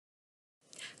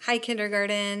Hi,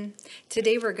 kindergarten.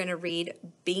 Today we're going to read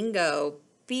Bingo,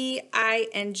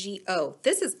 B-I-N-G-O.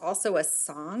 This is also a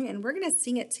song, and we're going to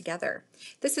sing it together.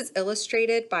 This is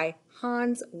illustrated by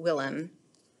Hans Willem.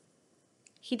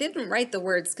 He didn't write the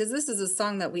words because this is a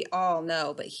song that we all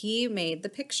know, but he made the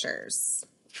pictures.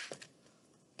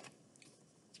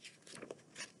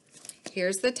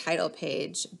 Here's the title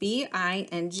page,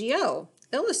 B-I-N-G-O,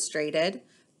 illustrated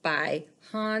by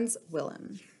Hans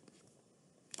Willem.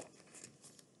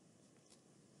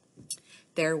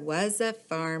 There was a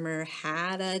farmer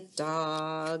had a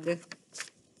dog,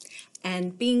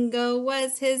 and Bingo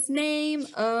was his name,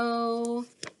 oh.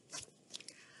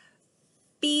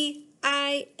 B-I-N-G-O,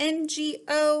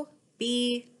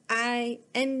 B-I-N-G-O,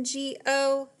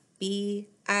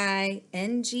 B-I-N-G-O,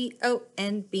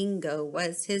 and Bingo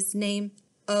was his name,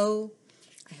 oh.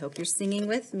 I hope you're singing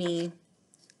with me.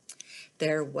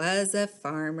 There was a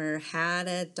farmer had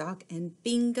a dog, and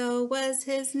Bingo was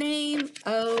his name,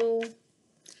 oh.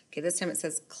 Okay, this time it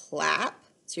says clap.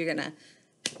 So you're gonna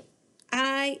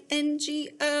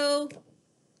I-N-G-O,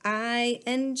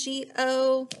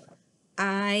 I-N-G-O,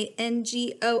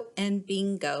 I-N-G-O, and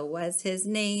Bingo was his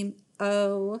name,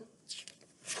 oh.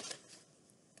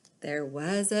 There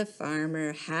was a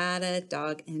farmer had a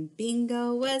dog, and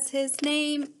Bingo was his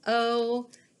name, oh.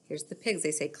 Here's the pigs.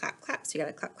 They say clap, clap, so you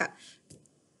gotta clap, clap.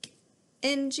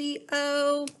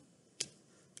 N-G-O,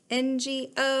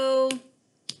 N-G-O,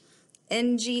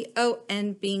 N-G-O,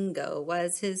 and Bingo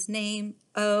was his name,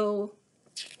 oh.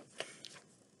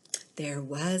 There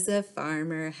was a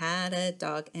farmer had a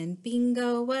dog, and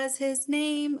Bingo was his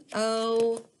name,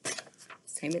 oh.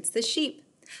 This time it's the sheep.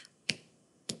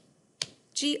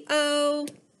 G-O,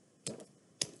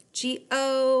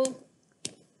 G-O,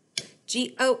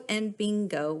 G-O, and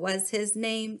Bingo was his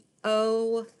name,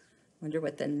 oh. Wonder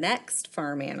what the next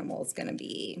farm animal is gonna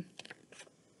be.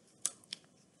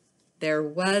 There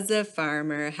was a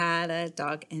farmer had a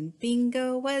dog, and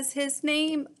Bingo was his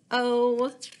name,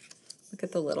 oh. Look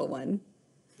at the little one.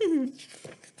 All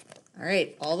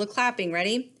right, all the clapping,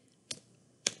 ready?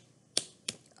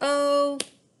 Oh,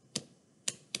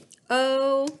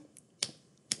 oh,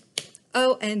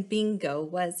 oh, and Bingo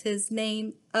was his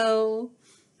name, oh.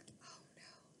 Oh no,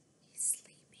 he's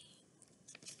sleeping.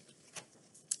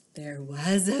 There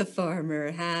was a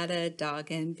farmer had a dog,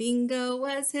 and Bingo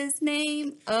was his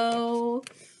name, oh.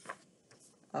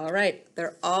 All right,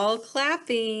 they're all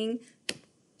clapping.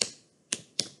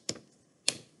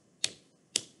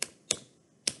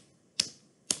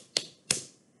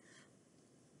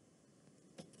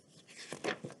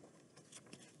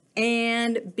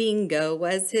 And Bingo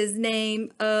was his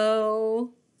name,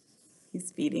 oh. He's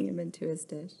feeding him into his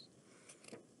dish.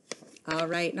 All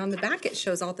right, and on the back it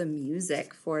shows all the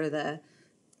music for the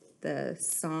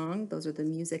song. Those are the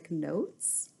music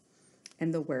notes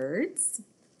and the words.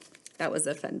 That was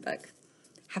a fun book.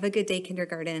 Have a good day,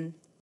 kindergarten.